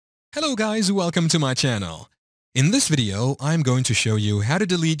Hello guys, welcome to my channel. In this video, I'm going to show you how to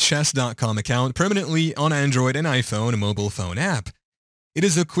delete chess.com account permanently on Android and iPhone mobile phone app. It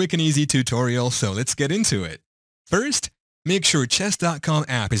is a quick and easy tutorial, so let's get into it. First, make sure chess.com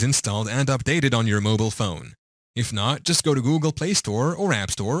app is installed and updated on your mobile phone. If not, just go to Google Play Store or App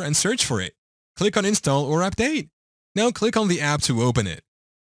Store and search for it. Click on Install or Update. Now click on the app to open it.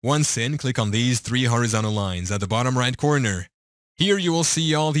 Once in, click on these three horizontal lines at the bottom right corner. Here you will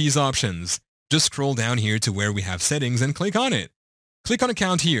see all these options. Just scroll down here to where we have settings and click on it. Click on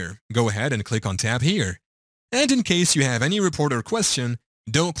account here. Go ahead and click on tab here. And in case you have any report or question,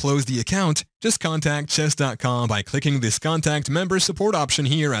 don't close the account. Just contact chess.com by clicking this contact member support option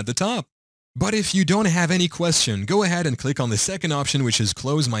here at the top. But if you don't have any question, go ahead and click on the second option, which is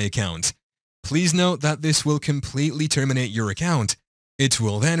close my account. Please note that this will completely terminate your account. It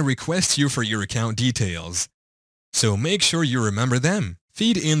will then request you for your account details. So make sure you remember them.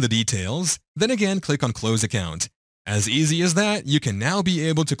 Feed in the details, then again click on Close Account. As easy as that, you can now be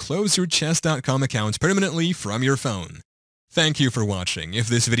able to close your chess.com account permanently from your phone. Thank you for watching. If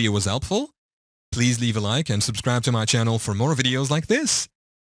this video was helpful, please leave a like and subscribe to my channel for more videos like this.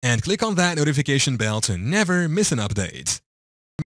 And click on that notification bell to never miss an update.